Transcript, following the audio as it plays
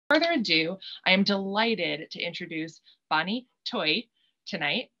further ado, I am delighted to introduce Bonnie Tsui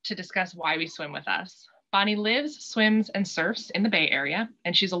tonight to discuss why we swim with us. Bonnie lives, swims, and surfs in the Bay Area,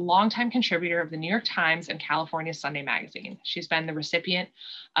 and she's a longtime contributor of the New York Times and California Sunday Magazine. She's been the recipient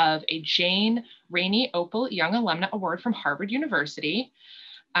of a Jane Rainey Opal Young Alumna Award from Harvard University,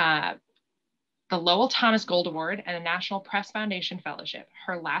 the Lowell Thomas Gold Award, and a National Press Foundation Fellowship.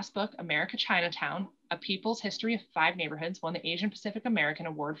 Her last book, America Chinatown, A People's History of Five Neighborhoods, won the Asian Pacific American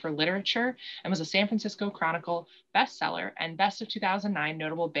Award for Literature and was a San Francisco Chronicle bestseller and Best of 2009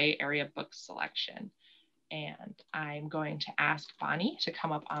 Notable Bay Area Book Selection. And I'm going to ask Bonnie to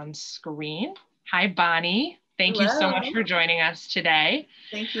come up on screen. Hi, Bonnie. Thank you so much for joining us today.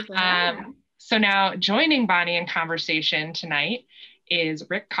 Thank you for having me. So now joining Bonnie in conversation tonight is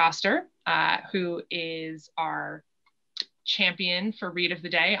Rick Coster, who is our champion for Read of the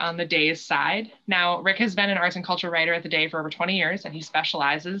Day on the Day's side. Now, Rick has been an arts and culture writer at the Day for over 20 years, and he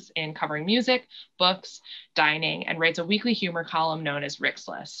specializes in covering music, books, dining, and writes a weekly humor column known as Rick's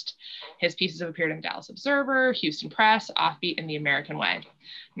List. His pieces have appeared in the Dallas Observer, Houston Press, Offbeat, and The American Way.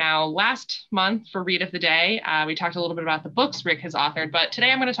 Now, last month for Read of the Day, we talked a little bit about the books Rick has authored, but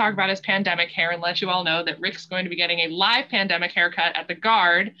today I'm going to talk about his pandemic hair and let you all know that Rick's going to be getting a live pandemic haircut at the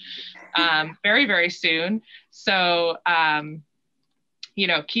Guard very, very soon. So,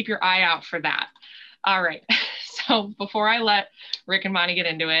 keep your eye out for that. All right. So before I let Rick and Bonnie get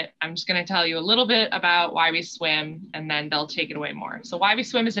into it, I'm just going to tell you a little bit about Why We Swim, and then they'll take it away more. So Why We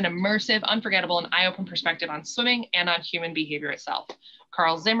Swim is an immersive, unforgettable, and eye-open perspective on swimming and on human behavior itself.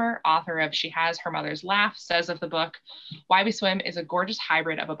 Carl Zimmer, author of She Has Her Mother's Laugh, says of the book, Why We Swim is a gorgeous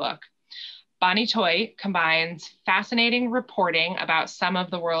hybrid of a book. Bonnie Tsui combines fascinating reporting about some of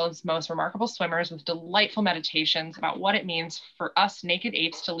the world's most remarkable swimmers with delightful meditations about what it means for us naked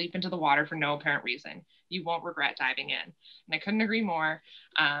apes to leap into the water for no apparent reason. You won't regret diving in. And I couldn't agree more.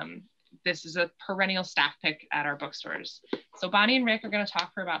 This is a perennial staff pick at our bookstores. So Bonnie and Rick are going to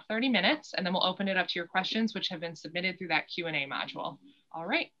talk for about 30 minutes, and then we'll open it up to your questions, which have been submitted through that Q&A module. All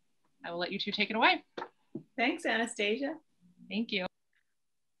right, I will let you two take it away. Thanks, Anastasia. Thank you.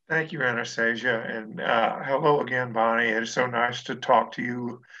 Thank you, Anastasia. And hello again, Bonnie. It is so nice to talk to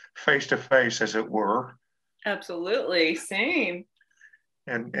you face to face, as it were. Absolutely. Same.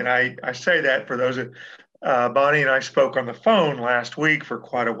 And I say that for those of Bonnie and I spoke on the phone last week for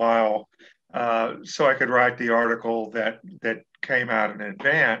quite a while, so I could write the article that came out in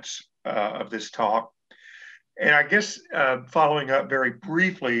advance of this talk. And I guess following up very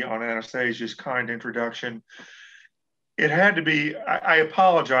briefly on Anastasia's kind introduction, it had to be, I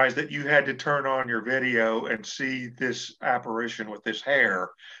apologize that you had to turn on your video and see this apparition with this hair,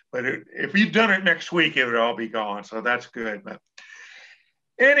 but if you'd done it next week, it would all be gone. So that's good. But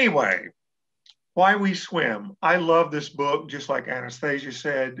anyway, Why We Swim. I love this book, just like Anastasia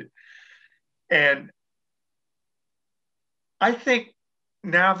said. And I think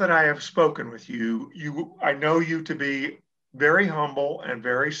now that I have spoken with you, I know you to be very humble and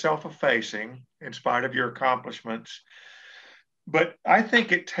very self-effacing in spite of your accomplishments. But I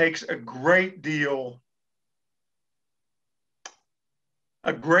think it takes a great deal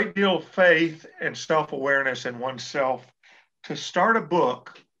of faith and self-awareness in oneself to start a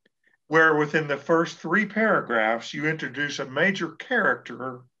book where within the first 3 paragraphs, you introduce a major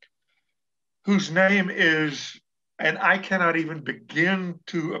character whose name is, and I cannot even begin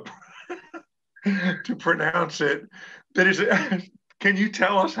to to pronounce it. That is, can you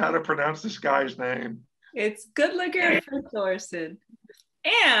tell us how to pronounce this guy's name? It's Goodlicker Thorson.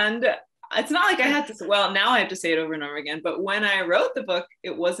 And it's not like I had to, well, now I have to say it over and over again, but when I wrote the book,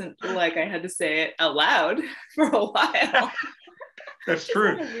 it wasn't like I had to say it out loud for a while. That's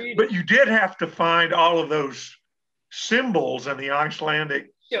true. But you did have to find all of those symbols in the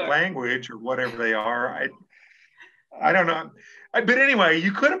Icelandic language or whatever they are. I don't know. But anyway,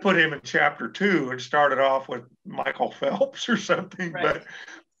 you could have put him in chapter 2 and started off with Michael Phelps or something, right.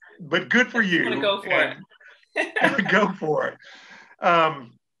 But good for you. I'm gonna go for it. Go for it.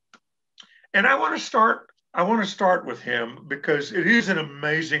 And I want to start with him because it is an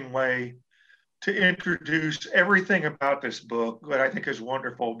amazing way to introduce everything about this book that I think is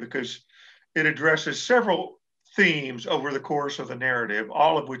wonderful because it addresses several themes over the course of the narrative,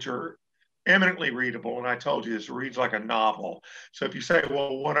 all of which are eminently readable. And I told you this reads like a novel. So if you say,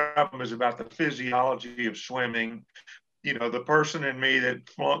 well, one of them is about the physiology of swimming, you know, the person in me that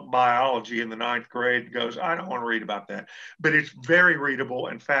flunked biology in the 9th grade goes, I don't want to read about that. But it's very readable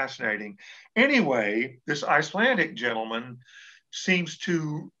and fascinating. Anyway, this Icelandic gentleman seems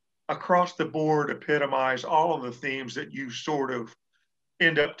to, across the board, epitomize all of the themes that you sort of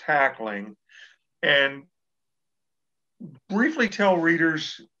end up tackling. And briefly tell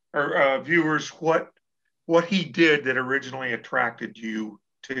readers or viewers what he did that originally attracted you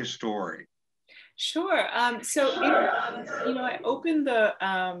to his story? Sure. I opened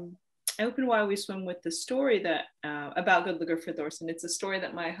Why We Swim with the story that about Gudliger Friðþórsson. It's a story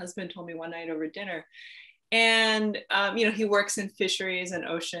that my husband told me one night over dinner. And, he works in fisheries and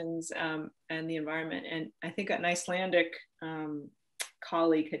oceans and the environment. And I think an Icelandic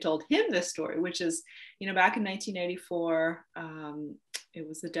colleague had told him this story, which is, back in 1984, it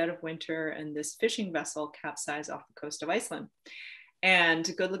was the dead of winter and this fishing vessel capsized off the coast of Iceland. And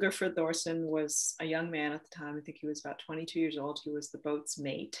Gudliger Friðþórsson was a young man at the time. I think he was about 22 years old. He was the boat's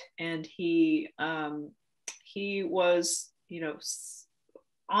mate. And he was,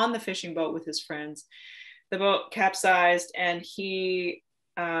 on the fishing boat with his friends. The boat capsized and he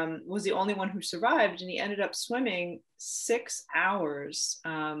was the only one who survived. And he ended up swimming 6 hours,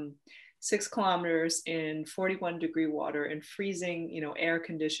 6 kilometers in 41-degree water in freezing, air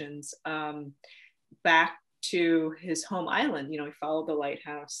conditions back to his home island. He followed the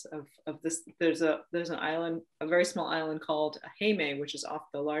lighthouse of this. There's an island, a very small island called Heimei, which is off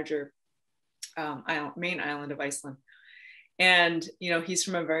the larger main island of Iceland. And, he's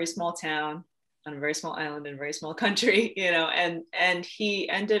from a very small town on a very small island in a very small country, and he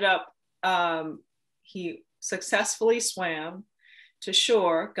ended up, he successfully swam to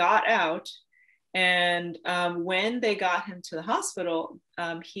shore, got out, and when they got him to the hospital,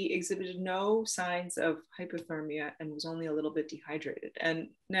 he exhibited no signs of hypothermia and was only a little bit dehydrated. And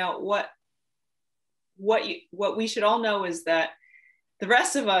now what we should all know is that the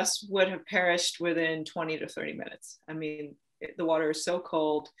rest of us would have perished within 20 to 30 minutes. I mean, the water is so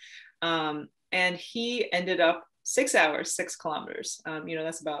cold. And he ended up 6 hours, 6 kilometers.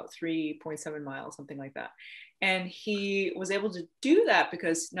 That's about 3.7 miles, something like that. And he was able to do that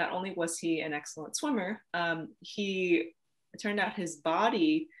because not only was he an excellent swimmer, it turned out his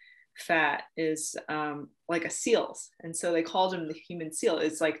body fat is like a seal's. And so they called him the human seal.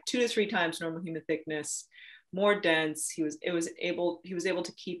 It's like 2 to 3 times normal human thickness, more dense. He was able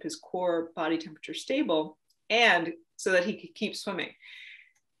to keep his core body temperature stable, and so that he could keep swimming.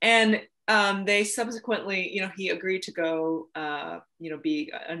 And they subsequently, he agreed to go,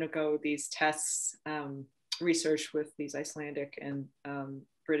 undergo these tests, research with these Icelandic and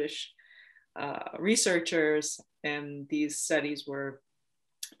British researchers. And these studies were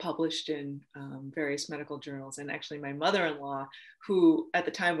published in various medical journals. And actually my mother-in-law, who at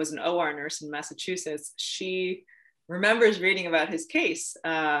the time was an OR nurse in Massachusetts, she remembers reading about his case,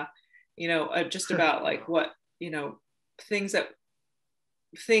 just about like what,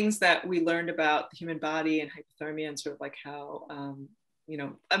 things that we learned about the human body and hypothermia, and sort of like how,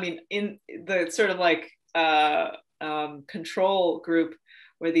 in the sort of like control group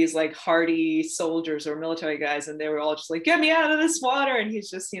were these like hardy soldiers or military guys, and they were all just like, get me out of this water, and he's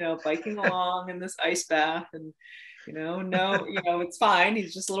just biking along in this ice bath, and it's fine,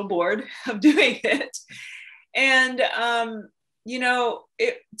 he's just a little bored of doing it. And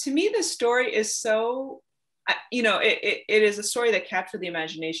to me, this story is so, it is a story that captured the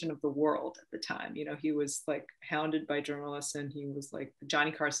imagination of the world at the time. He was like hounded by journalists, and he was like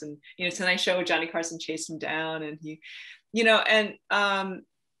Johnny Carson, Tonight Show, Johnny Carson chased him down, and he,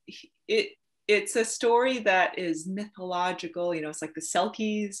 it's a story that is mythological. It's like the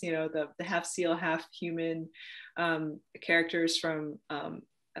Selkies, the half seal, half human characters from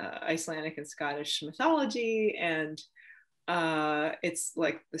Icelandic and Scottish mythology. And it's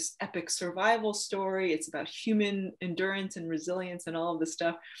like this epic survival story. It's about human endurance and resilience and all of the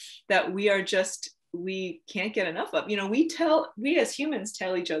stuff that we can't get enough of. We as humans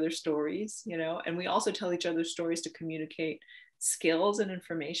tell each other stories, and we also tell each other stories to communicate skills and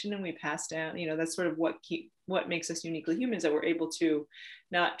information, and we pass down, that's sort of what makes us uniquely humans, that we're able to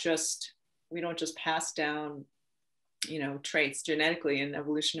we don't just pass down traits genetically and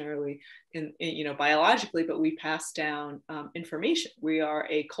evolutionarily in biologically, but we pass down information. We are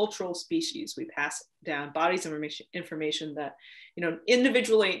a cultural species. We pass down bodies of information that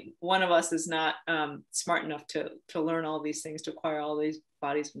individually one of us is not smart enough to learn all these things, to acquire all these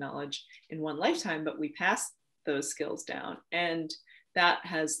bodies of knowledge in one lifetime, but we pass those skills down, and that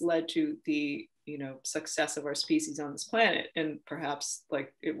has led to the success of our species on this planet. And perhaps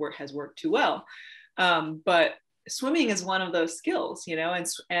like has worked too well, but swimming is one of those skills,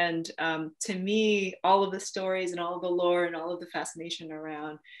 and to me, all of the stories and all of the lore and all of the fascination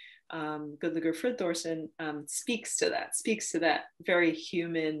around Gudliger Friðþórsson speaks to that very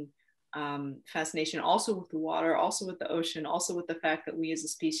human fascination, also with the water, also with the ocean, also with the fact that we as a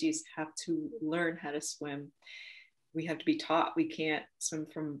species have to learn how to swim. We have to be taught. We can't swim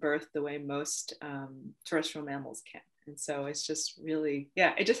from birth the way most terrestrial mammals can. And so it's just really,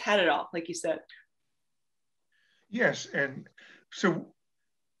 yeah, it just had it all, like you said. Yes. And so,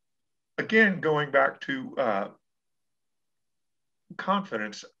 again, going back to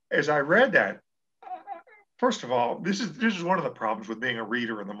confidence, as I read that, first of all, this is one of the problems with being a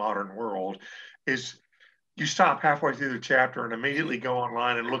reader in the modern world, is you stop halfway through the chapter and immediately go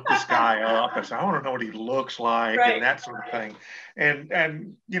online and look this guy up and say, I want to know what he looks like, Right. and that sort of thing. And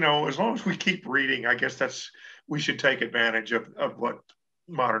as long as we keep reading, I guess we should take advantage of what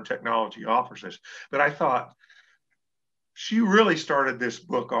modern technology offers us. But I thought she really started this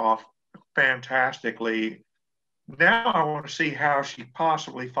book off fantastically. Now I want to see how she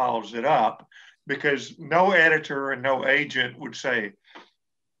possibly follows it up, because no editor and no agent would say,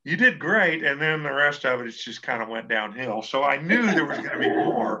 you did great, and then the rest of it just kind of went downhill. So I knew there was going to be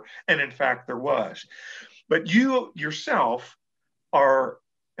more, and in fact there was. But you yourself are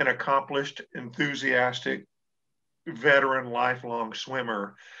an accomplished, enthusiastic, veteran, lifelong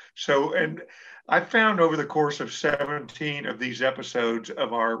swimmer. So, and I found over the course of 17 of these episodes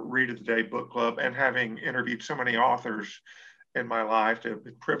of our Read of the Day book club, and having interviewed so many authors in my life, to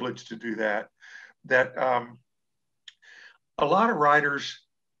be privileged to do that, that a lot of writers,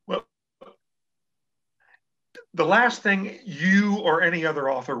 well, the last thing you or any other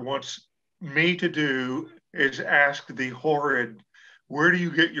author wants me to do is ask the horrid, where do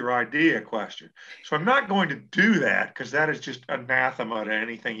you get your idea question. So I'm not going to do that, because that is just anathema to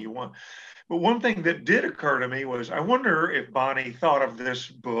anything you want. But one thing that did occur to me was, I wonder if Bonnie thought of this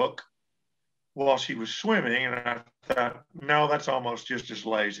book while she was swimming. And I thought, no, that's almost just as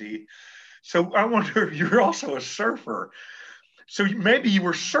lazy. So I wonder if you're also a surfer. So maybe you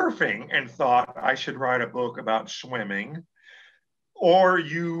were surfing and thought, I should write a book about swimming. Or I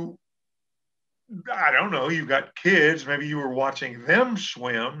don't know, you got kids, maybe you were watching them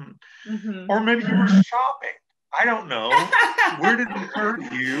swim. Mm-hmm. Or maybe you were shopping. I don't know. Where did it occur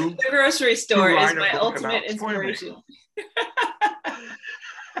to you? The grocery store is my ultimate inspiration.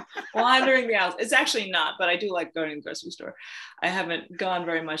 Wandering the aisles. It's actually not, but I do like going to the grocery store. I haven't gone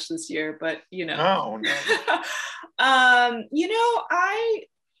very much this year, but No. I'm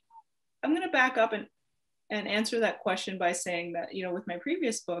going to back up and answer that question by saying that, with my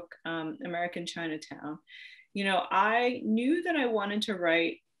previous book, American Chinatown, I knew that I wanted to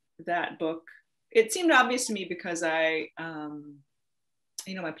write that book. It seemed obvious to me because my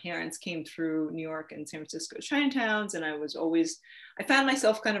parents came through New York and San Francisco Chinatowns, and I found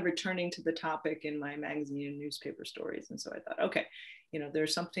myself kind of returning to the topic in my magazine and newspaper stories. And so I thought, okay,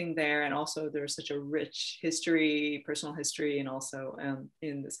 there's something there. And also there's such a rich history, personal history, and also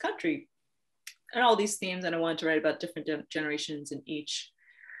in this country, and all these themes. And I wanted to write about different generations in each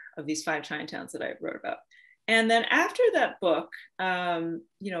of these 5 Chinatowns that I wrote about. And then after that book,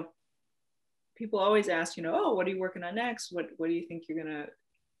 people always ask, oh, what are you working on next? What do you think you're gonna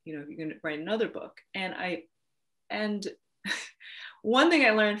write another book? And one thing I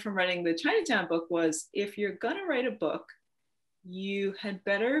learned from writing the Chinatown book was, if you're gonna write a book, you had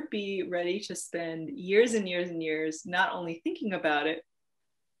better be ready to spend years and years and years not only thinking about it,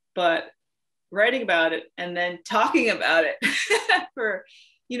 but writing about it and then talking about it for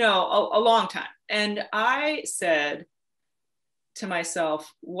a long time. And I said to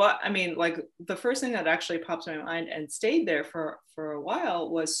myself, the first thing that actually popped in my mind and stayed there for a while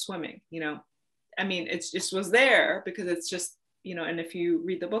was swimming. It just was there because it's just, and if you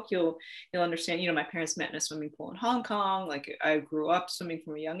read the book, you'll understand, my parents met in a swimming pool in Hong Kong. Like, I grew up swimming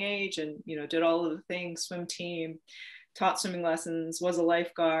from a young age, and, did all of the things, swim team, taught swimming lessons, was a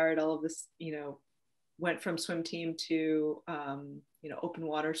lifeguard, all of this, went from swim team to, open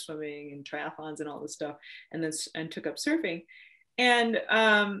water swimming and triathlons and all this stuff, and took up surfing. And,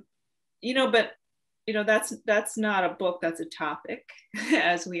 that's not a book, that's a topic,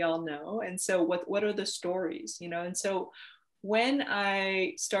 as we all know. And so what are the stories, And so when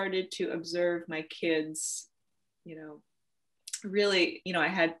I started to observe my kids, really, I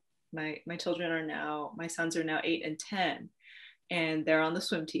had my children my sons are now 8 and 10, and they're on the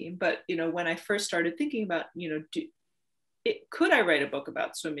swim team. But, when I first started thinking about, could I write a book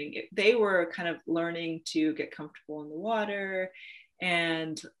about swimming? They were kind of learning to get comfortable in the water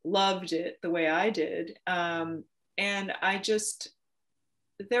and loved it the way I did. And I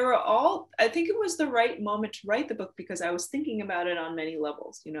think it was the right moment to write the book, because I was thinking about it on many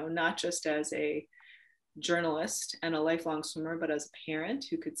levels, not just as a journalist and a lifelong swimmer, but as a parent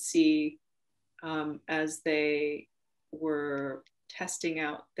who could see, as they were testing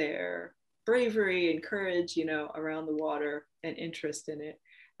out their bravery and courage, around the water, and interest in it,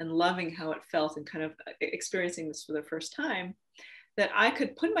 and loving how it felt, and kind of experiencing this for the first time, that I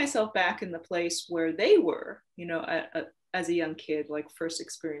could put myself back in the place where they were, as a young kid, like first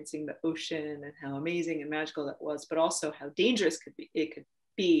experiencing the ocean and how amazing and magical that was, but also how dangerous it could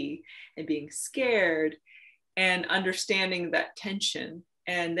be, and being scared and understanding that tension.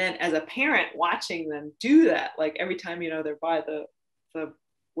 And then as a parent watching them do that, like every time, they're by the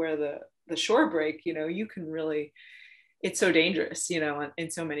where the shore break, you can really, it's so dangerous, in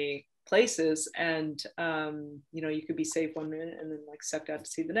so many places. And, you could be safe one minute and then like sucked out to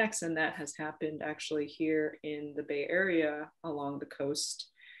sea the next. And that has happened actually here in the Bay Area along the coast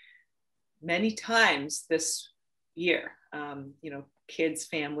many times this year. Kids,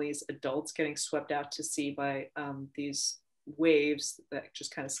 families, adults getting swept out to sea by these waves that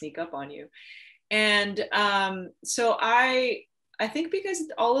just kind of sneak up on you. And so I think because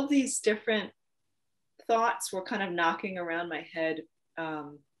all of these different thoughts were kind of knocking around my head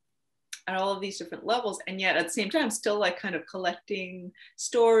at all of these different levels, and yet at the same time still like kind of collecting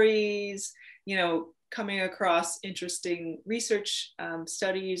stories, coming across interesting research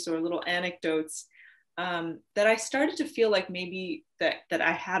studies or little anecdotes, that I started to feel like maybe that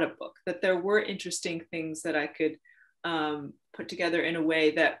I had a book, that there were interesting things that I could put together in a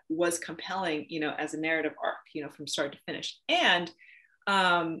way that was compelling, as a narrative arc, from start to finish. And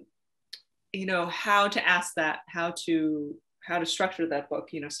how to ask that, how to structure that book,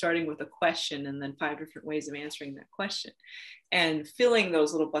 starting with a question and then 5 different ways of answering that question, and filling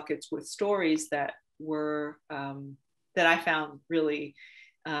those little buckets with stories that were that I found really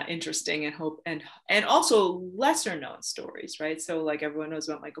interesting and hope, and also lesser known stories, right? So like everyone knows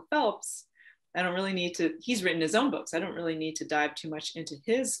about Michael Phelps. I don't really need to, he's written his own books. I don't really need to dive too much into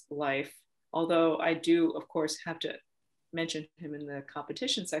his life, although I do, of course, have to mention him in the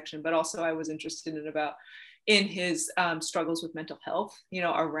competition section, but also I was interested in his struggles with mental health,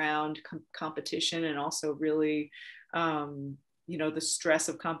 around competition, and also really, the stress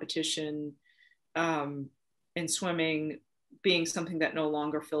of competition in swimming being something that no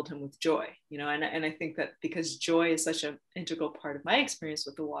longer filled him with joy, and I think that because joy is such an integral part of my experience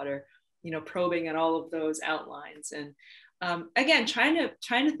with the water, probing at all of those outlines, and again, trying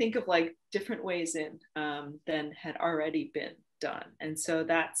to think of like different ways in than had already been done. And so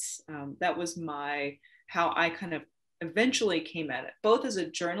that was how I kind of eventually came at it, both as a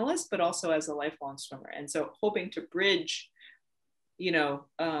journalist, but also as a lifelong swimmer. And so hoping to bridge,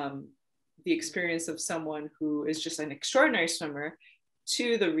 the experience of someone who is just an extraordinary swimmer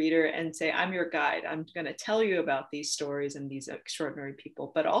to the reader and say, I'm your guide. I'm going to tell you about these stories and these extraordinary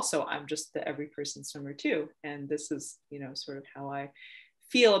people, but also I'm just the every person swimmer too. And this is, sort of how I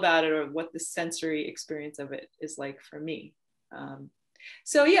feel about it, or what the sensory experience of it is like for me.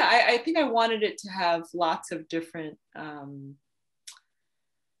 So yeah, I think I wanted it to have lots of different,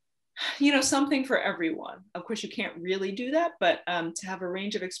 something for everyone. Of course, you can't really do that, but to have a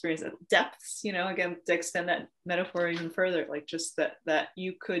range of experience, depths, again, to extend that metaphor even further, like just that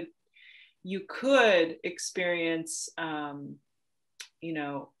you could experience,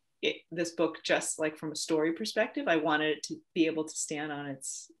 this book just like from a story perspective. I wanted it to be able to stand on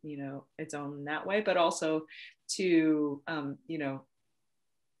its, its own in that way, but also to,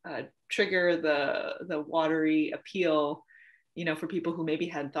 trigger the watery appeal, for people who maybe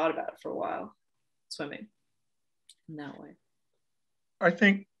hadn't thought about it for a while, swimming in that way. I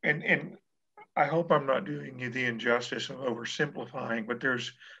think, and I hope I'm not doing you the injustice of oversimplifying, but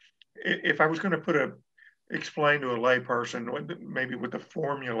if I was going to explain to a layperson, maybe with the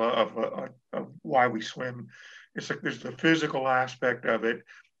formula of why we swim, it's like there's the physical aspect of it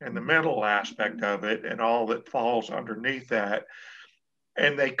and the mental aspect of it and all that falls underneath that.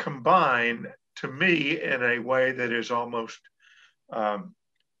 And they combine, to me, in a way that is almost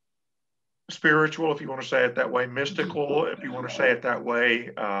spiritual, if you want to say it that way, mystical, if you want to say it that way,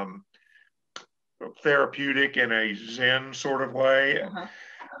 therapeutic in a Zen sort of way. Uh-huh.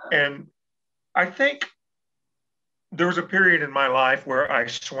 And I think there was a period in my life where I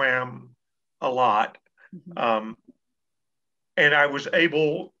swam a lot. And I was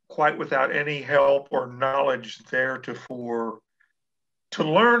able, quite without any help or knowledge there to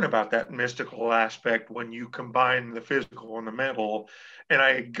learn about that mystical aspect when you combine the physical and the mental. And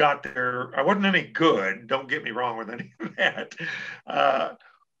I got there, I wasn't any good, don't get me wrong with any of that.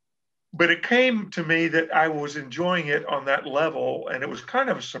 But it came to me that I was enjoying it on that level, and it was kind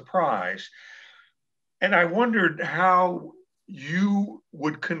of a surprise. And I wondered how you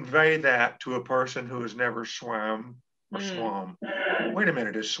would convey that to a person who has never swam or swum. Wait a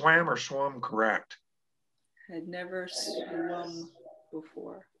minute, is swam or swum correct? Had never swum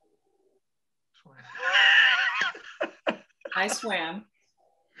before. I swam.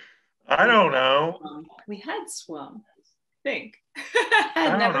 I don't know. We had swum. think? I I'd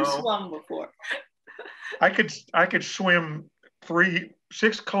don't never know. swum before. I could swim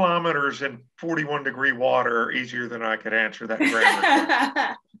 6 kilometers in 41-degree water easier than I could answer that grammar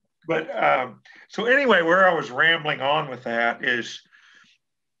question. But so anyway, where I was rambling on with that is,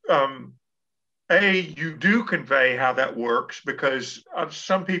 you do convey how that works, because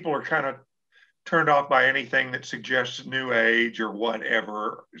some people are kind of turned off by anything that suggests New Age or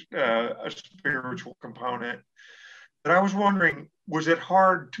whatever, a spiritual component. But I was wondering, was it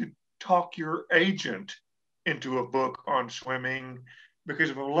hard to talk your agent into a book on swimming?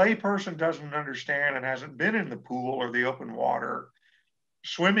 Because if a layperson doesn't understand and hasn't been in the pool or the open water,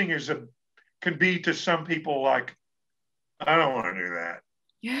 swimming can be to some people like, I don't want to do that.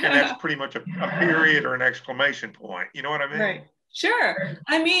 And that's pretty much a period or an exclamation point. You know what I mean? Right. Sure.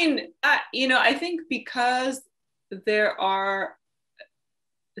 I mean, I think because there are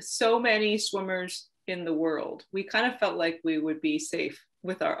so many swimmers in the world, we kind of felt like we would be safe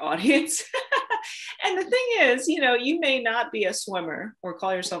with our audience. And the thing is, you may not be a swimmer or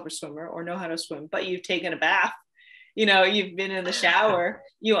call yourself a swimmer or know how to swim, but you've taken a bath. You've been in the shower,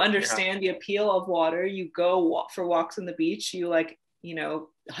 you understand the appeal of water, you go for walks on the beach, you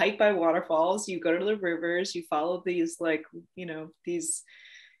hike by waterfalls, you go to the rivers, you follow these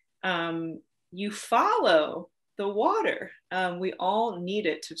you follow the water. We all need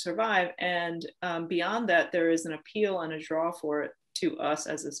it to survive. And beyond that, there is an appeal and a draw for it to us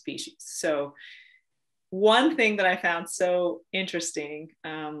as a species. So one thing that I found so interesting,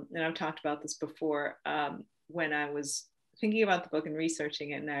 and I've talked about this before, when I was thinking about the book and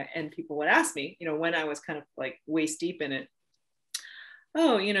researching it, and people would ask me, when I was kind of like waist deep in it,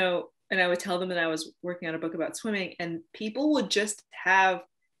 and I would tell them that I was working on a book about swimming, and people would just have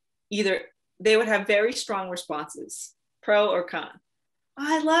they would have very strong responses, pro or con.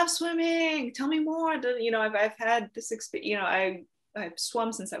 I love swimming. Tell me more. I've had this experience. I've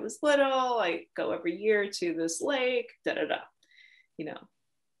swum since I was little. I go every year to this lake. Da da da.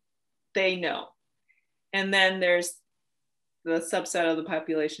 They know. And then there's the subset of the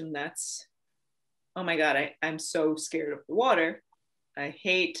population that's, oh my God, I'm so scared of the water. I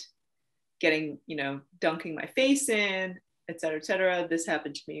hate getting, dunking my face in, et cetera, et cetera. This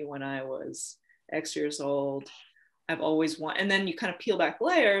happened to me when I was X years old. I've always wanted, and then you kind of peel back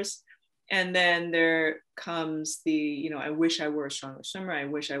layers, and then there comes the, I wish I were a stronger swimmer. I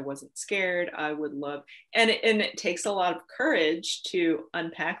wish I wasn't scared. I would love, and it takes a lot of courage to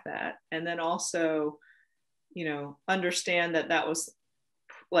unpack that. And then also, understand that was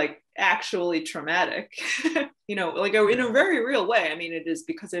like actually traumatic, in a very real way. I mean, it is,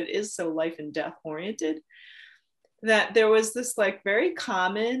 because it is so life and death oriented, that there was this like very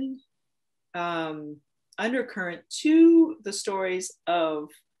common undercurrent to the stories of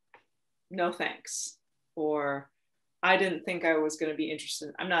no thanks, or I didn't think I was going to be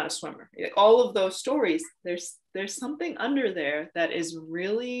interested. I'm not a swimmer. Like, all of those stories, there's something under there that is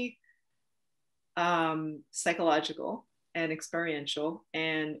really psychological and experiential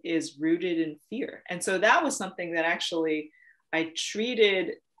and is rooted in fear. And so that was something that actually I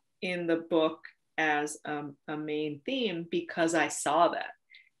treated in the book as a main theme, because I saw that.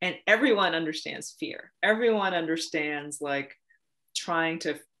 And everyone understands fear. Everyone understands like trying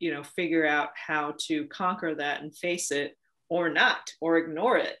to, figure out how to conquer that and face it, or not, or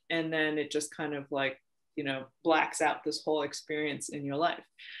ignore it. And then it just kind of like, blacks out this whole experience in your life.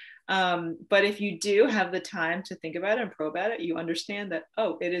 But if you do have the time to think about it and probe at it, you understand that,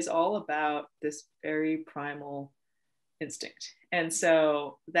 it is all about this very primal instinct. And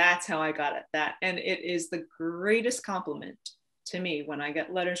so that's how I got at that. And it is the greatest compliment to me when I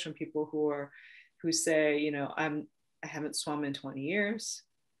get letters from people who say, I haven't swum in 20 years.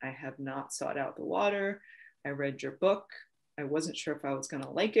 I have not sought out the water. I read your book. I wasn't sure if I was going to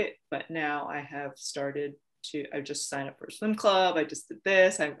like it, but now I have started I just signed up for a swim club. I just did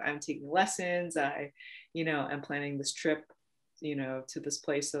this. I'm taking lessons. I'm planning this trip, to this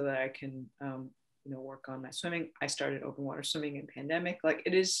place so that I can, work on my swimming. I started open water swimming in pandemic. Like,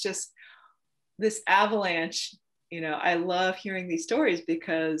 it is just this avalanche. I love hearing these stories,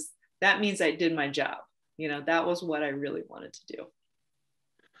 because that means I did my job. That was what I really wanted to do.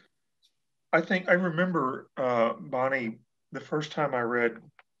 I remember, Bonnie, the first time I read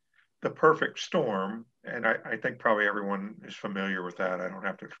The Perfect Storm, and I think probably everyone is familiar with that. I don't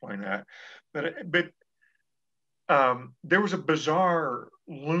have to explain that. But there was a bizarre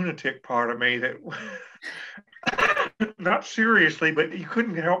lunatic part of me that, not seriously, but you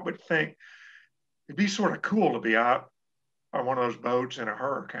couldn't help but think it'd be sort of cool to be out on one of those boats in a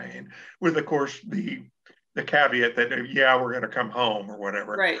hurricane with, of course, the the caveat that, yeah, we're going to come home or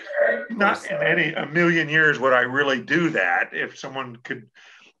whatever. Right. Not in a million years would I really do that. If someone could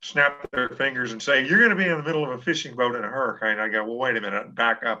snap their fingers and say, you're going to be in the middle of a fishing boat in a hurricane, I go, well, wait a minute,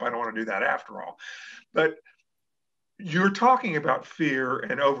 back up. I don't want to do that after all. But you're talking about fear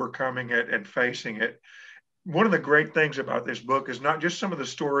and overcoming it and facing it. One of the great things about this book is not just some of the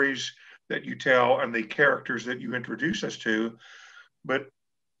stories that you tell and the characters that you introduce us to, but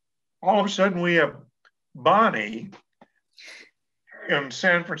all of a sudden we have Bonnie in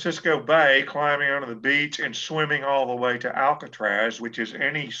San Francisco Bay climbing onto the beach and swimming all the way to Alcatraz, which, as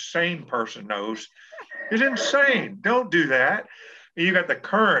any sane person knows, is insane. Don't do that. You got the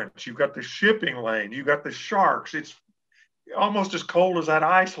currents, you've got the shipping lane, you've got the sharks. It's almost as cold as that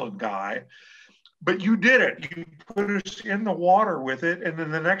Iceland guy. But you did it. You put us in the water with it. And then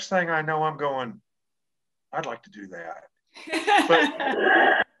the next thing I know, I'm going, I'd like to do that.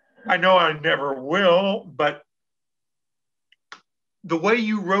 But I know I never will. But the way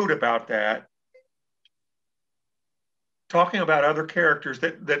you wrote about that, talking about other characters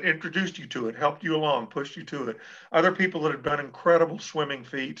that introduced you to it, helped you along, pushed you to it, other people that had done incredible swimming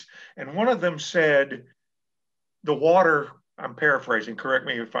feats. And one of them said, the water, I'm paraphrasing, correct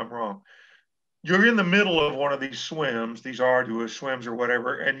me if I'm wrong, you're in the middle of one of these swims, these arduous swims or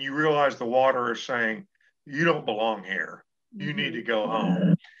whatever, and you realize the water is saying, you don't belong here. You need to go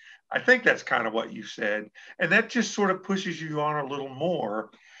home. I think that's kind of what you said. And that just sort of pushes you on a little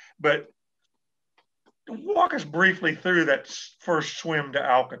more. But walk us briefly through that first swim to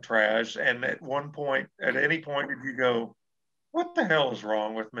Alcatraz. And at any point, did you go, what the hell is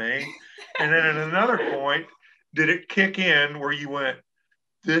wrong with me? And then at another point, did it kick in where you went,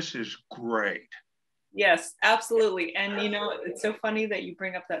 this is great? Yes, absolutely. And it's so funny that you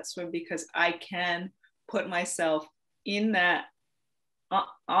bring up that swim, because I can put myself in that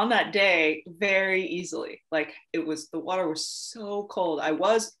on that day very easily. Like, the water was so cold. I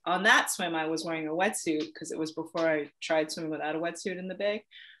was on that swim, I was wearing a wetsuit because it was before I tried swimming without a wetsuit in the bay.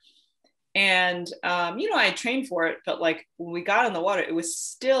 And I trained for it, but like when we got in the water, it was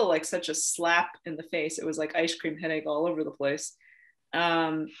still like such a slap in the face. It was like ice cream headache all over the place.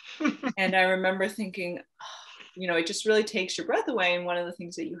 And I remember thinking, it just really takes your breath away. And one of the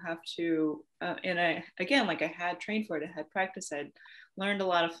things that you have to, and I had trained for it, I had practice, I'd learned a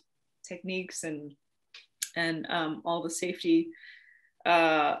lot of techniques and all the safety,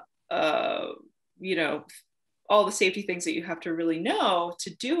 all the safety things that you have to really know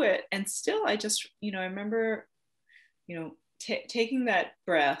to do it. And still, I just, I remember, taking that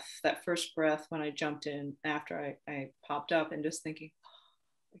first breath when I jumped in after I popped up, and just thinking,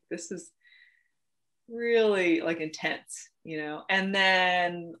 this is really like intense, and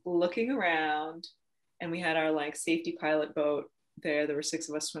then looking around, and we had our like safety pilot boat there were 6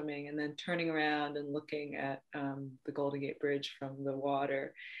 of us swimming, and then turning around and looking at the Golden Gate Bridge from the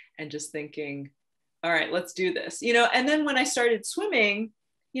water, and just thinking, all right, let's do this, and then when I started swimming,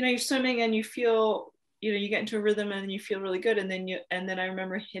 you're swimming and you feel, you get into a rhythm and you feel really good, and then I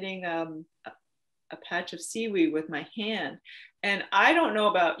remember hitting a patch of seaweed with my hand. And I don't know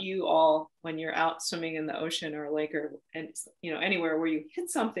about you all, when you're out swimming in the ocean or a lake or anywhere where you hit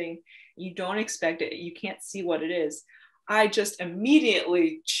something, you don't expect it, you can't see what it is. I just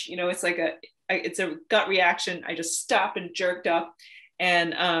immediately, it's like it's a gut reaction. I just stopped and jerked up,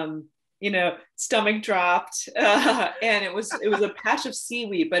 and stomach dropped, and it was a patch of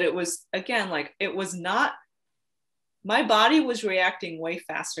seaweed, but it was, again, like, it was not, my body was reacting way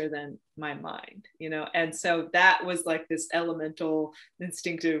faster than my mind, and so that was like this elemental,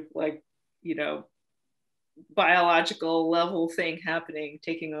 instinctive, like, biological level thing happening,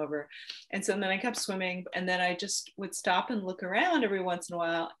 taking over. And so then I kept swimming, and then I just would stop and look around every once in a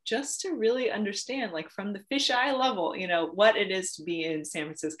while, just to really understand, like, from the fisheye level, what it is to be in San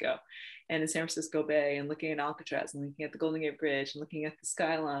Francisco and in San Francisco Bay, and looking at Alcatraz and looking at the Golden Gate Bridge and looking at the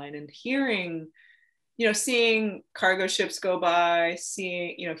skyline, and hearing, seeing cargo ships go by,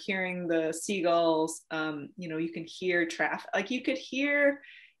 seeing, hearing the seagulls, you can hear traffic, like you could hear,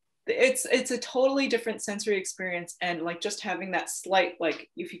 it's a totally different sensory experience. And like, just having that slight, like,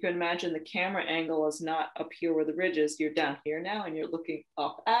 if you can imagine, the camera angle is not up here where the ridge is, you're down here now and you're looking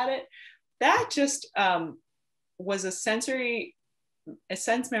up at it. That just was a sense memory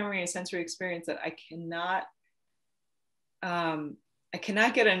and sensory experience that I cannot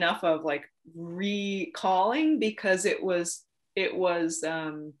get enough of, like, recalling, because it was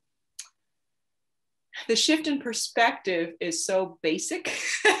the shift in perspective is so basic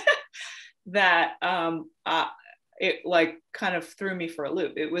that it like kind of threw me for a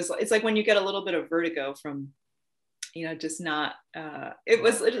loop. It's like when you get a little bit of vertigo from just not, it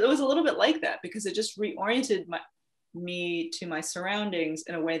was a little bit like that, because it just reoriented me to my surroundings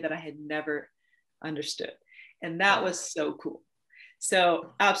in a way that I had never understood. And that was so cool.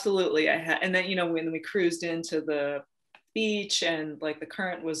 So absolutely and then, when we cruised into the beach and like the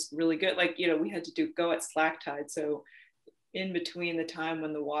current was really good, like, we had to go at slack tide. So in between the time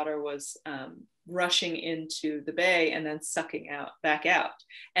when the water was rushing into the bay and then sucking back out.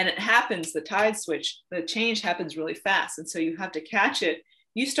 And it happens, the tide switch, the change happens really fast. And so you have to catch it.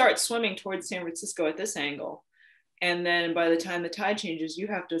 You start swimming towards San Francisco at this angle. And then by the time the tide changes, you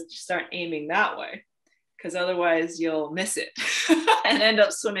have to start aiming that way, because otherwise you'll miss it and end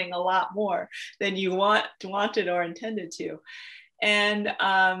up swimming a lot more than you wanted or intended to. And,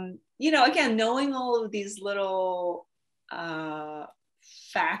 again, knowing all of these little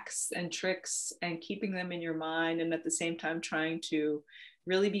facts and tricks and keeping them in your mind, and at the same time trying to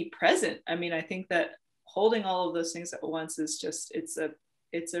really be present. I mean, I think that holding all of those things at once is just, it's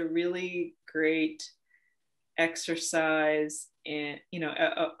a really great exercise in,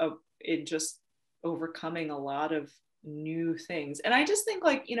 in just overcoming a lot of new things. And I just think,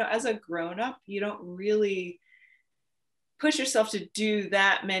 like, as a grown-up, you don't really push yourself to do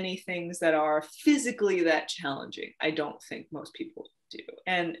that many things that are physically that challenging. I don't think most people do.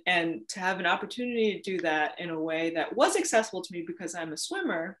 And to have an opportunity to do that in a way that was accessible to me because I'm a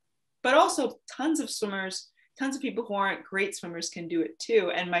swimmer, but also tons of people who aren't great swimmers can do it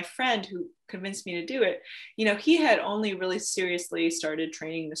too. And my friend who convinced me to do it, he had only really seriously started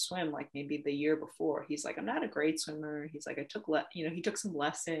training to swim like maybe the year before. He's like, I'm not a great swimmer. He's like, he took some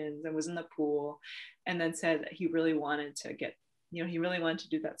lessons and was in the pool, and then said that he really wanted to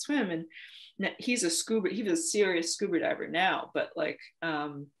do that swim. And he was a serious scuba diver now, but like,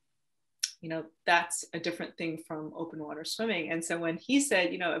 that's a different thing from open water swimming. And so when he said,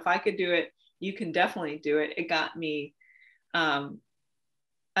 if I could do it, you can definitely do it, it got me, I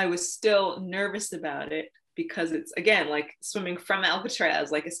was still nervous about it, because it's, again, like swimming from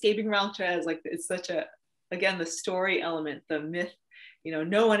Alcatraz, like escaping from Alcatraz, like it's such again, the story element, the myth,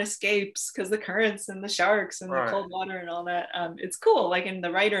 no one escapes because the currents and the sharks and the cold water and all that. It's cool. Like, and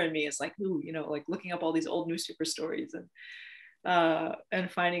the writer in me is like, ooh, like looking up all these old newspaper stories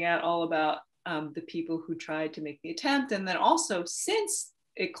and finding out all about the people who tried to make the attempt. And then also, since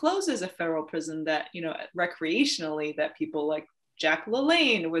it closes a federal prison, that, recreationally, that people like Jack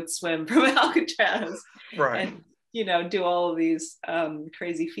LaLanne would swim from Alcatraz and, do all of these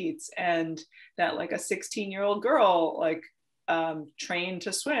crazy feats. And that like a 16-year-old girl, like, trained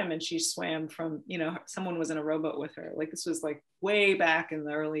to swim, and she swam from, someone was in a rowboat with her. Like, this was like way back in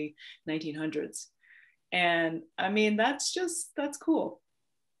the early 1900s. And I mean, that's cool.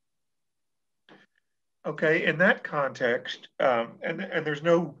 Okay, in that context, and there's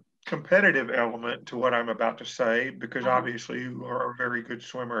no competitive element to what I'm about to say, because obviously you are a very good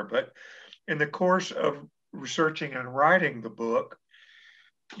swimmer, but in the course of researching and writing the book,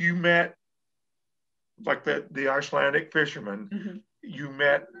 you met, like the Icelandic fisherman, you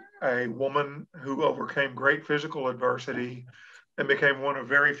met a woman who overcame great physical adversity and became one of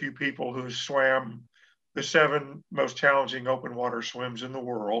very few people who swam the 7 most challenging open water swims in the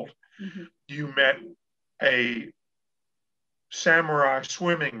world. You met a samurai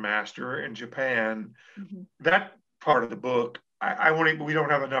swimming master in Japan. That part of the book, we don't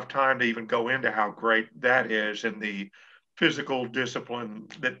have enough time to even go into how great that is and the physical discipline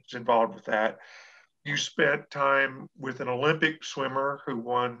that's involved with that. You spent time with an Olympic swimmer who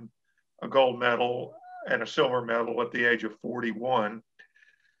won a gold medal and a silver medal at the age of 41.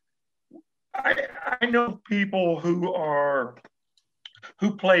 I know people who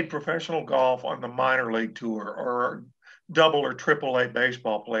played professional golf on the minor league tour, or double or triple A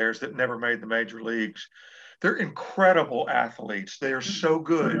baseball players that never made the major leagues. They're incredible athletes. They are so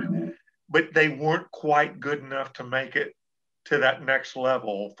good, but they weren't quite good enough to make it to that next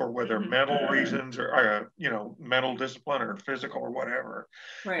level for whether mental reasons or, mental discipline or physical or whatever.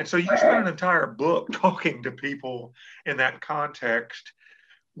 And so you spent an entire book talking to people in that context.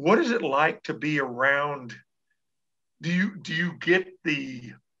 What is it like to be around? Do you get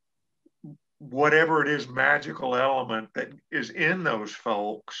the whatever it is magical element that is in those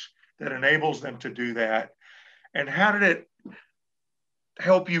folks that enables them to do that? And how did it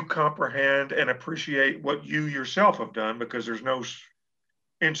help you comprehend and appreciate what you yourself have done? Because there's no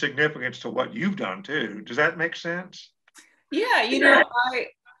insignificance to what you've done too. Does that make sense? Yeah,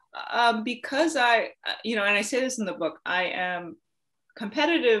 because I, and I say this in the book, I am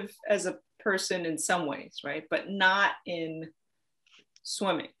competitive as a person in some ways, right? But not in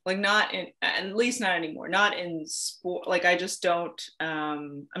swimming, like not in, at least not anymore, not in sport. Like I just don't,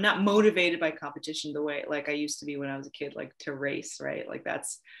 I'm not motivated by competition the way like I used to be when I was a kid, like to race, right? Like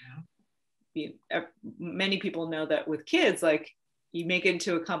that's, many people know that with kids, like you make it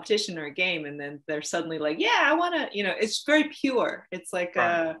into a competition or a game and then they're suddenly like, yeah, I want to, you know, it's very pure. It's like,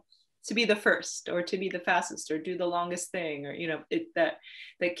 Right. to be the first or to be the fastest or do the longest thing, or, you know, that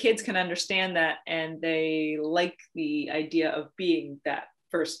kids can understand that and they like the idea of being that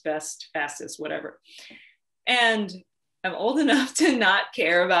first, best, fastest, whatever. And I'm old enough to not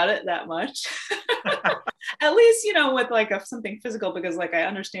care about it that much. At least, you know, with like something physical, because like I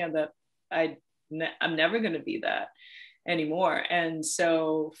understand that I'm never going to be that anymore. And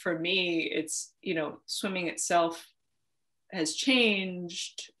so for me, it's, you know, swimming itself has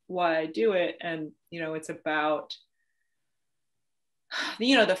changed why I do it. And, you know, it's about,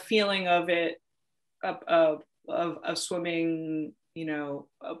 you know, the feeling of it, of swimming, you know,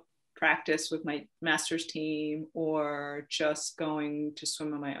 a practice with my master's team, or just going to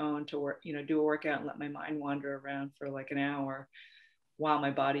swim on my own to work, you know, do a workout and let my mind wander around for like an hour while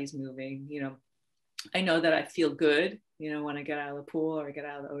my body's moving. You know, I know that I feel good, you know, when I get out of the pool or I get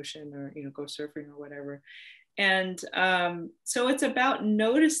out of the ocean or, you know, go surfing or whatever. And so it's about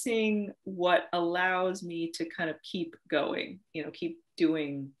noticing what allows me to kind of keep going, you know, keep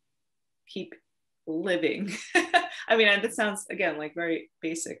doing, keep living. I mean, that sounds again like very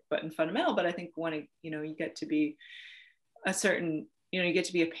basic but and fundamental, but I think when, you know, you get to be a certain, you know, you get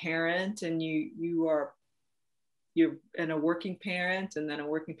to be a parent and you're a working parent, and then a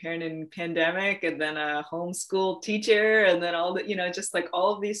working parent in pandemic, and then a homeschool teacher, and then all the, you know, just like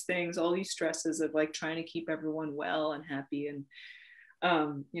all of these things, all these stresses of like trying to keep everyone well and happy, and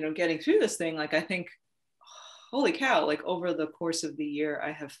you know, getting through this thing. Like I think, holy cow, like over the course of the year,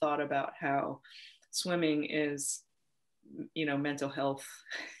 I have thought about how swimming is, you know, mental health.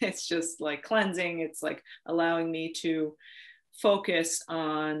 It's just like cleansing. It's like allowing me to focus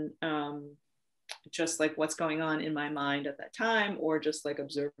on just like what's going on in my mind at that time, or just like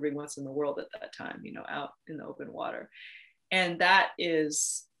observing what's in the world at that time, you know, out in the open water. And that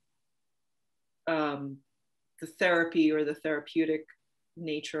is the therapy or the therapeutic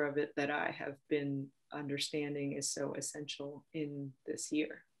nature of it that I have been understanding is so essential in this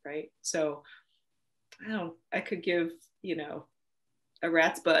year, right? So I could give, you know, a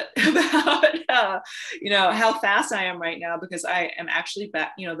rat's butt about you know, how fast I am right now, because I am actually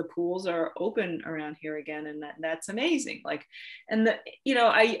back, you know, the pools are open around here again, and that's amazing. Like, and the, you know,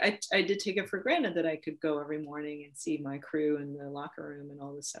 I did take it for granted that I could go every morning and see my crew in the locker room and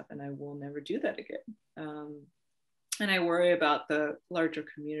all this stuff, and I will never do that again. And I worry about the larger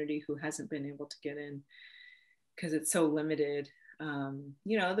community who hasn't been able to get in because it's so limited.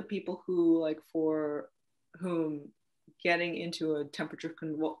 You know, the people who, like, for whom getting into a temperature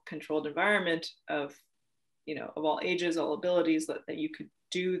controlled environment of, you know, of all ages, all abilities, that you could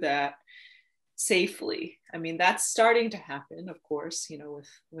do that safely. I mean, that's starting to happen, of course, you know,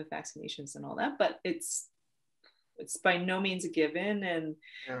 with vaccinations and all that, but it's by no means a given. And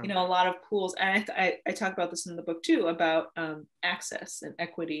you know, a lot of pools, and I talk about this in the book too, about access and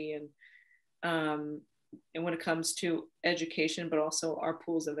equity, and when it comes to education, but also are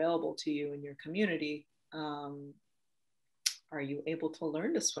pools available to you in your community? Are you able to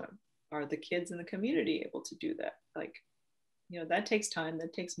learn to swim? Are the kids in the community able to do that? Like, you know, that takes time,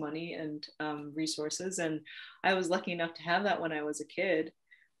 that takes money and resources. And I was lucky enough to have that when I was a kid.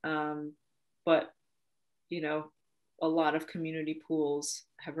 But, you know, a lot of community pools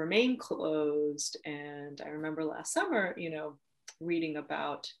have remained closed. And I remember last summer, you know, reading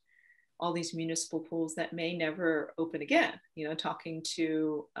about all these municipal pools that may never open again, you know, talking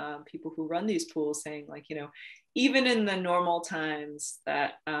to people who run these pools, saying like, you know, even in the normal times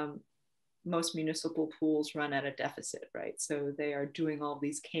that most municipal pools run at a deficit, right? So they are doing all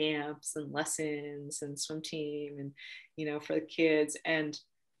these camps and lessons and swim team and, you know, for the kids, and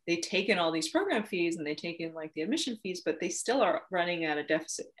they take in all these program fees and they take in like the admission fees, but they still are running at a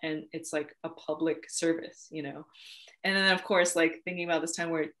deficit, and it's like a public service, you know. And then of course, like thinking about this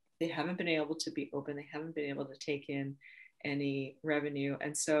time where they haven't been able to be open, they haven't been able to take in any revenue,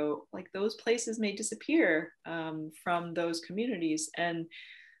 and so like those places may disappear from those communities, and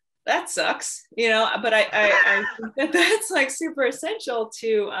that sucks, you know. But I think that that's like super essential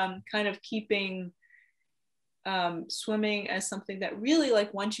to kind of keeping swimming as something that really,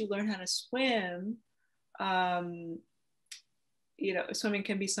 like, once you learn how to swim, you know, swimming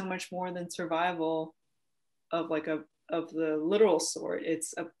can be so much more than survival of like of the literal sort.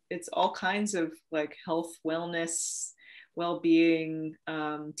 It's all kinds of like health, wellness, well-being,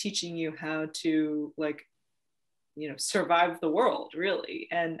 teaching you how to like survive the world, really.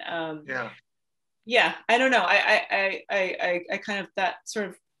 And yeah, I don't know. I kind of,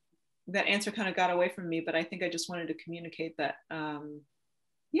 that answer kind of got away from me, but I think I just wanted to communicate that,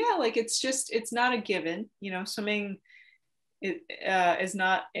 like it's not a given. Swimming is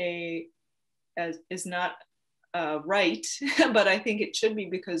not right, but I think it should be,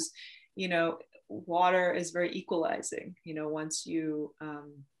 because water is very equalizing. Once you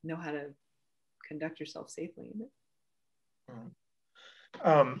know how to conduct yourself safely in it.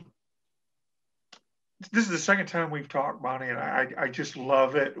 This is the second time we've talked, Bonnie, and I just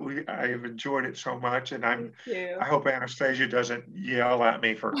love it. I have enjoyed it so much, and I hope Anastasia doesn't yell at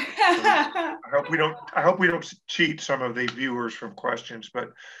me for I hope we don't cheat some of the viewers from questions.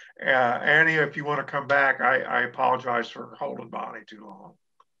 But Annie, if you want to come back, I apologize for holding Bonnie too long.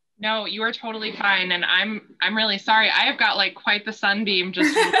 No, you are totally fine, and I'm really sorry. I have got like quite the sunbeam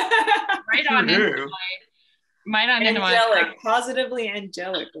just right on into angelic, positively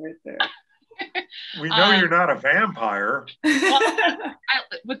angelic right there. We know you're not a vampire. Well,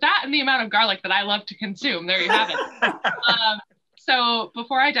 with that and the amount of garlic that I love to consume, there you have it. So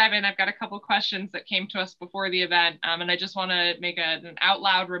before I dive in, I've got a couple questions that came to us before the event, and I just want to make an out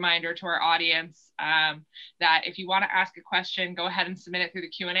loud reminder to our audience that if you want to ask a question, go ahead and submit it through the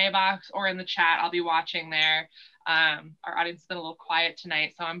Q&A box or in the chat. I'll be watching there. Our audience has been a little quiet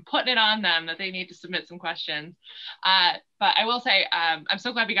tonight, so I'm putting it on them that they need to submit some questions. But I will say, I'm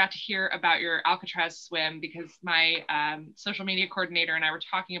so glad we got to hear about your Alcatraz swim, because my social media coordinator and I were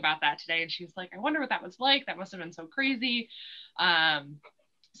talking about that today, and she was like, I wonder what that was like. That must have been so crazy.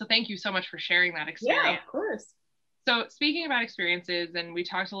 So thank you so much for sharing that experience. Yeah, of course. So speaking about experiences, and we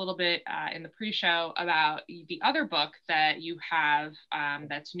talked a little bit in the pre-show about the other book that you have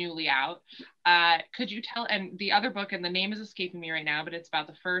that's newly out. Could you tell, and the other book, and the name is escaping me right now, but it's about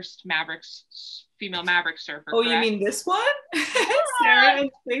the first female Maverick surfer. Oh, correct? You mean this one? Sarah and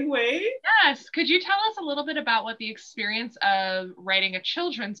Big Wave? Yes. Could you tell us a little bit about what the experience of writing a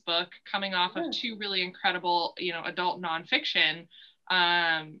children's book coming off of two really incredible, adult nonfiction,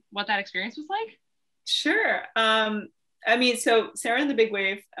 what that experience was like? Sure. So Sarah and the Big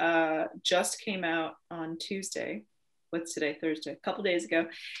Wave just came out on Tuesday. What's today? Thursday, a couple days ago.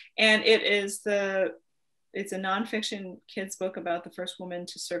 And it's a nonfiction kids book about the first woman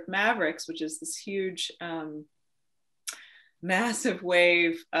to surf Mavericks, which is this huge, massive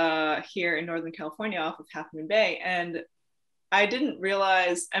wave here in Northern California off of Half Moon Bay. And I didn't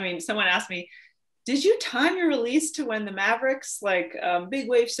realize, someone asked me, did you time your release to when the Mavericks Big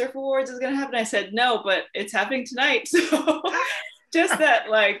Wave Surf Awards is going to happen? I said, no, but it's happening tonight. So just that,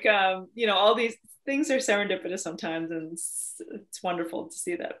 all these things are serendipitous sometimes, and it's wonderful to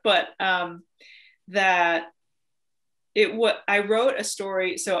see that. But I wrote a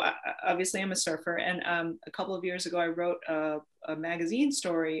story. So obviously I'm a surfer, and a couple of years ago, I wrote a magazine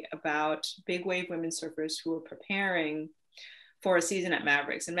story about big wave women surfers who were preparing for a season at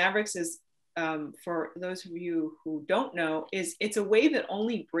Mavericks. And Mavericks is, for those of you who don't know, it's a wave that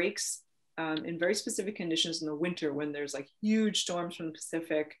only breaks in very specific conditions in the winter, when there's huge storms from the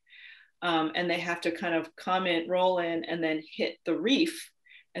Pacific, and they have to kind of roll in, and then hit the reef,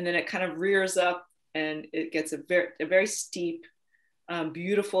 and then it kind of rears up, and it gets a very steep,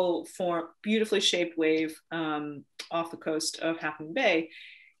 beautifully shaped wave off the coast of Half Moon Bay.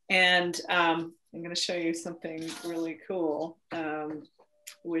 And I'm going to show you something really cool.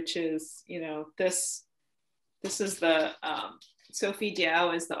 Which is, this is the, Sophie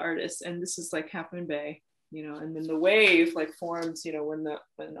Diao is the artist, and this is Half Moon Bay, and then the wave forms,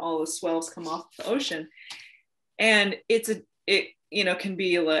 when all the swells come off the ocean. And it can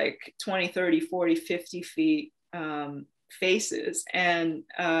be 20, 30, 40, 50 feet faces. And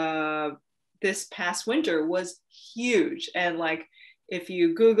this past winter was huge. And if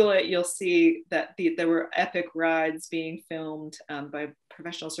you Google it, you'll see that there were epic rides being filmed by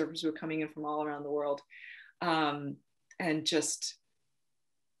professional surfers who were coming in from all around the world. And just,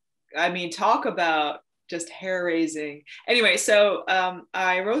 talk about just hair raising. Anyway, so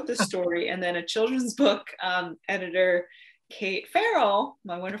I wrote this story, and then a children's book editor, Kate Farrell,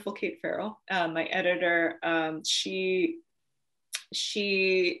 my wonderful Kate Farrell, my editor, she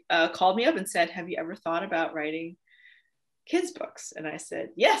called me up and said, have you ever thought about writing kids books? And I said,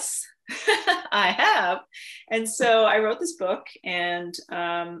 yes, I have. And so I wrote this book, and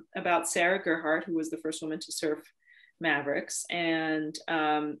about Sarah Gerhardt, who was the first woman to surf Mavericks, and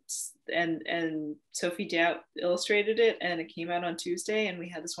Sophie Diao illustrated it, and it came out on Tuesday, and we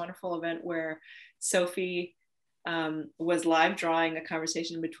had this wonderful event where Sophie was live drawing a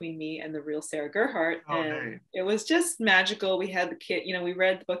conversation between me and the real Sarah Gerhardt. Oh, And hey. it was just magical. We had the kid, you know, we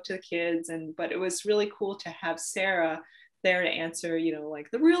read the book to the kids, but it was really cool to have Sarah there to answer, you know, like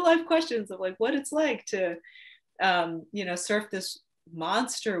the real life questions of like what it's like to, you know, surf this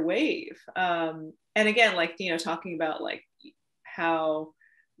monster wave. And again, like, you know, talking about like how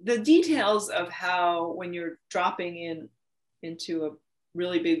the details of how when you're dropping into a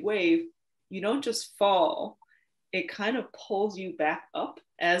really big wave, you don't just fall, it kind of pulls you back up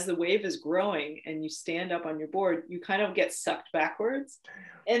as the wave is growing, and you stand up on your board, you kind of get sucked backwards.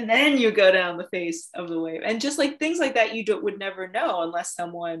 And then you go down the face of the wave. And just like things like that, would never know unless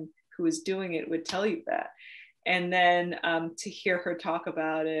someone who is doing it would tell you that. And then to hear her talk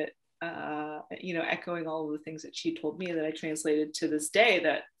about it, you know, echoing all of the things that she told me that I translated to this day,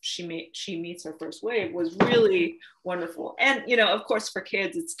 that she meets her first wave, was really wonderful. And, you know, of course, for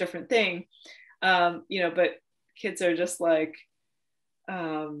kids, it's a different thing, you know, but kids are just like,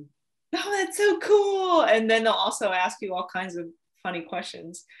 oh, that's so cool. And then they'll also ask you all kinds of funny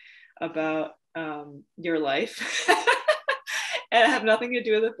questions about your life and have nothing to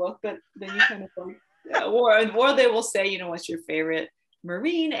do with the book, but then you kind of like, yeah, or they will say, you know, what's your favorite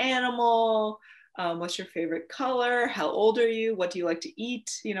marine animal? What's your favorite color? How old are you? What do you like to eat?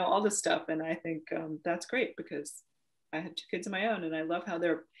 You know, all this stuff. And I think that's great, because I have 2 kids of my own, and I love how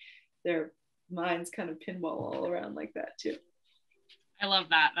their minds kind of pinball all around like that too. I love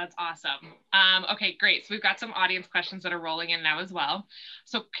that. That's awesome. Okay, great. So we've got some audience questions that are rolling in now as well.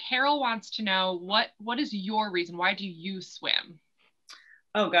 So Carol wants to know, what is your reason? Why do you swim?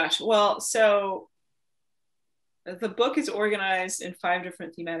 Oh gosh. Well, so the book is organized in 5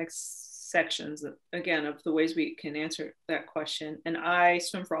 different thematic sections, again, of the ways we can answer that question. And I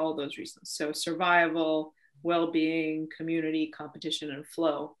swim for all of those reasons. So survival, well-being, community, competition, and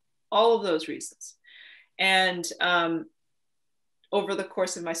flow, all of those reasons. And over the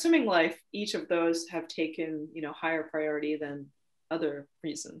course of my swimming life, each of those have taken, you know, higher priority than other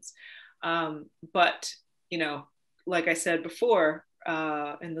reasons. But, you know, like I said before,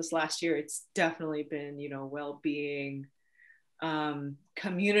 in this last year, it's definitely been, you know, well-being,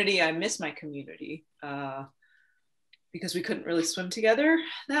 community. I miss my community because we couldn't really swim together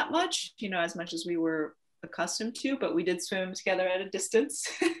that much, you know, as much as we were accustomed to, but we did swim together at a distance.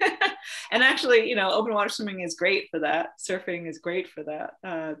 And actually, you know, open water swimming is great for that. Surfing is great for that,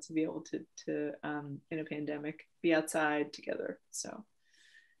 to be able to in a pandemic, be outside together. So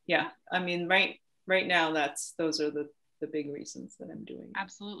yeah, I mean, right now, those are the big reasons that I'm doing.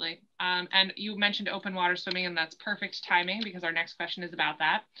 Absolutely. And you mentioned open water swimming, and that's perfect timing because our next question is about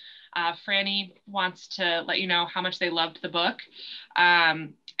that. Franny wants to let you know how much they loved the book.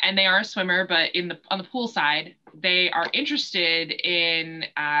 And they are a swimmer, but on the pool side, they are interested in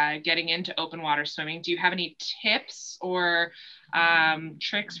getting into open water swimming. Do you have any tips or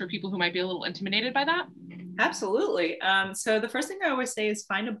tricks for people who might be a little intimidated by that? Absolutely. So the first thing I always say is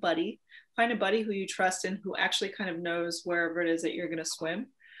find a buddy who you trust and who actually kind of knows wherever it is that you're going to swim.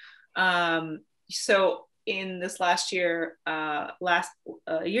 So in this last year, a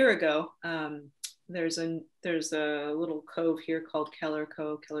year ago, there's a little cove here called Keller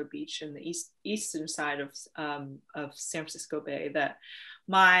Beach in the eastern side of San Francisco Bay that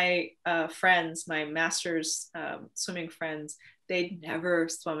my friends, my master's swimming friends, they'd never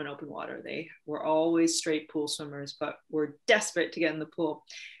swum in open water. They were always straight pool swimmers, but were desperate to get in the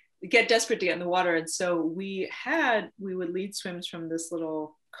water. And so we would lead swims from this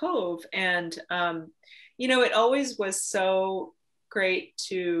little cove. And, you know, it always was so great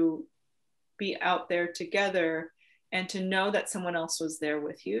to be out there together and to know that someone else was there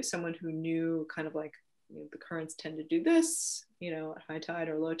with you, someone who knew kind of like, you know, the currents tend to do this, you know, at high tide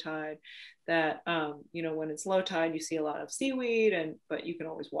or low tide, that, you know, when it's low tide, you see a lot of seaweed, but you can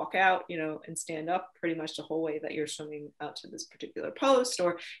always walk out, you know, and stand up pretty much the whole way that you're swimming out to this particular post,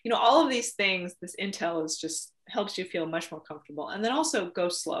 or, you know, all of these things, this intel is just helps you feel much more comfortable. And then also go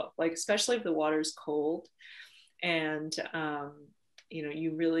slow, like, especially if the water's cold and, you know,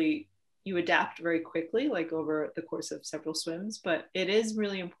 you adapt very quickly, like over the course of several swims, but it is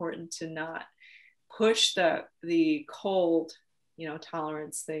really important to not push the cold, you know,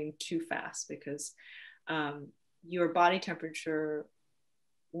 tolerance thing too fast, because your body temperature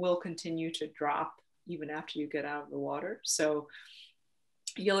will continue to drop even after you get out of the water. So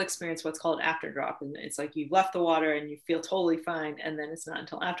you'll experience what's called after drop. And it's like you've left the water and you feel totally fine. And then it's not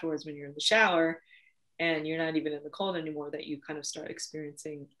until afterwards when you're in the shower and you're not even in the cold anymore that you kind of start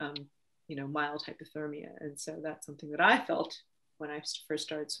experiencing you know, mild hypothermia. And so that's something that I felt when I first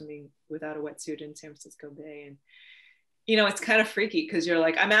started swimming without a wetsuit in San Francisco Bay. you know, it's kind of freaky because you're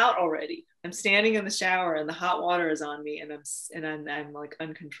like, I'm out already. I'm standing in the shower and the hot water is on me, and I'm like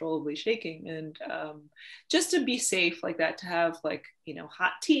uncontrollably shaking. And just to be safe like that, to have like, you know,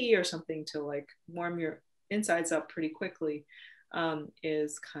 hot tea or something to like warm your insides up pretty quickly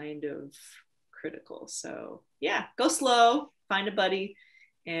is kind of critical. So yeah, go slow, find a buddy,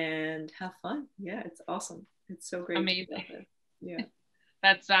 and have fun. Yeah, it's awesome. It's so great. Amazing. Yeah.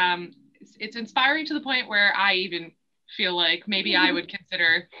 That's it's inspiring to the point where I even feel like maybe I would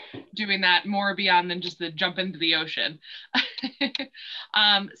consider doing that more beyond than just the jump into the ocean.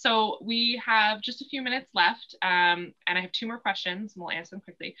 So we have just a few minutes left, and I have 2 more questions and we'll answer them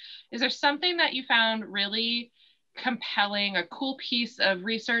quickly. Is there something that you found really compelling, a cool piece of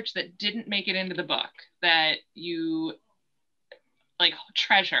research that didn't make it into the book that you like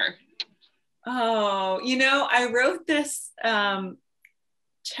treasure? Oh, you know, I wrote this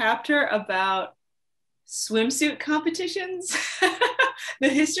chapter about swimsuit competitions, the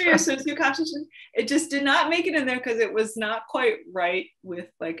history of swimsuit competitions. It just did not make it in there because it was not quite right with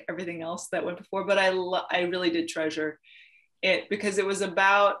like everything else that went before. But I really did treasure it because it was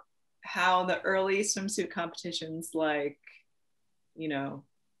about how the early swimsuit competitions, like, you know,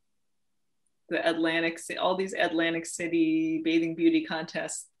 all these Atlantic City bathing beauty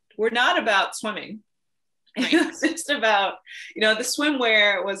contests were not about swimming. Right. It was just about, you know, the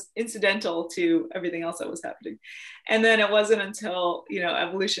swimwear was incidental to everything else that was happening. And then it wasn't until, you know,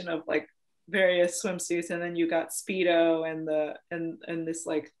 evolution of like various swimsuits, and then you got Speedo and this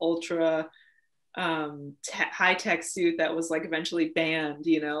like ultra high-tech suit that was like eventually banned,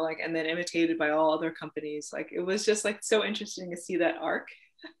 you know, like, and then imitated by all other companies. Like, it was just like so interesting to see that arc.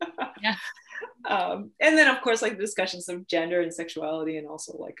 Yeah. And then of course like the discussions of gender and sexuality, and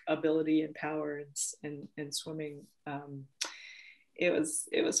also like ability and power and swimming. It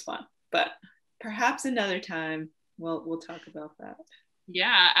was fun, but perhaps another time we'll talk about that.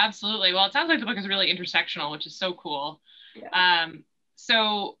 Yeah, absolutely. Well, it sounds like the book is really intersectional, which is so cool. Yeah.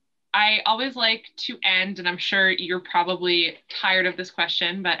 So I always like to end, and I'm sure you're probably tired of this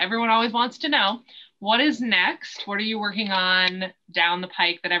question, but everyone always wants to know, what is next? What are you working on down the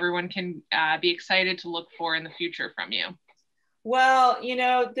pike that everyone can be excited to look for in the future from you? Well, you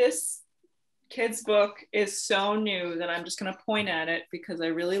know, this kids book is so new that I'm just going to point at it because I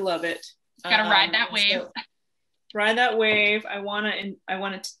really love it. Got to ride that wave. So, ride that wave. I want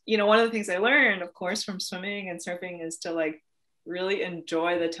to, you know, one of the things I learned, of course, from swimming and surfing is to like really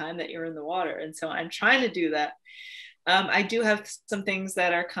enjoy the time that you're in the water. And so I'm trying to do that. I do have some things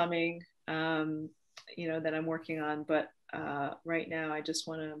that are coming, you know, that I'm working on, but right now I just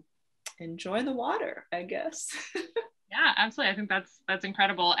want to enjoy the water, I guess. Yeah, absolutely. I think that's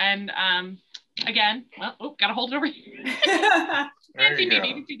incredible. And again, well, gotta hold it over here. Fancy me,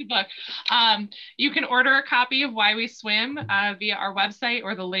 you can see the book. You can order a copy of Why We Swim via our website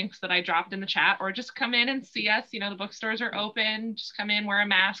or the links that I dropped in the chat, or just come in and see us. You know, the bookstores are open. Just come in, wear a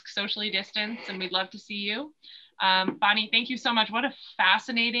mask, socially distance, and we'd love to see you. Bonnie, thank you so much. What a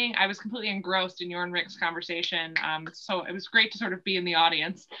fascinating, I was completely engrossed in your and Rick's conversation. So it was great to sort of be in the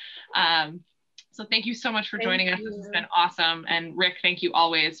audience. So thank you so much for joining us. This has been awesome. And Rick, thank you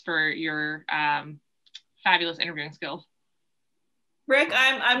always for your fabulous interviewing skills. Rick,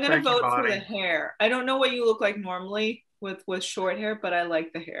 I'm going to vote for the hair. I don't know what you look like normally with short hair, but I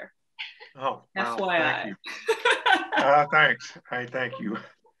like the hair. Oh, wow. FYI. Thank you. Thanks. I thank you.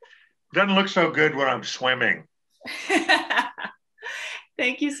 Doesn't look so good when I'm swimming.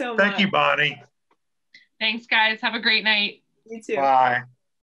 Thank you so much. Thank you, Bonnie. Thanks, guys. Have a great night. You too. Bye.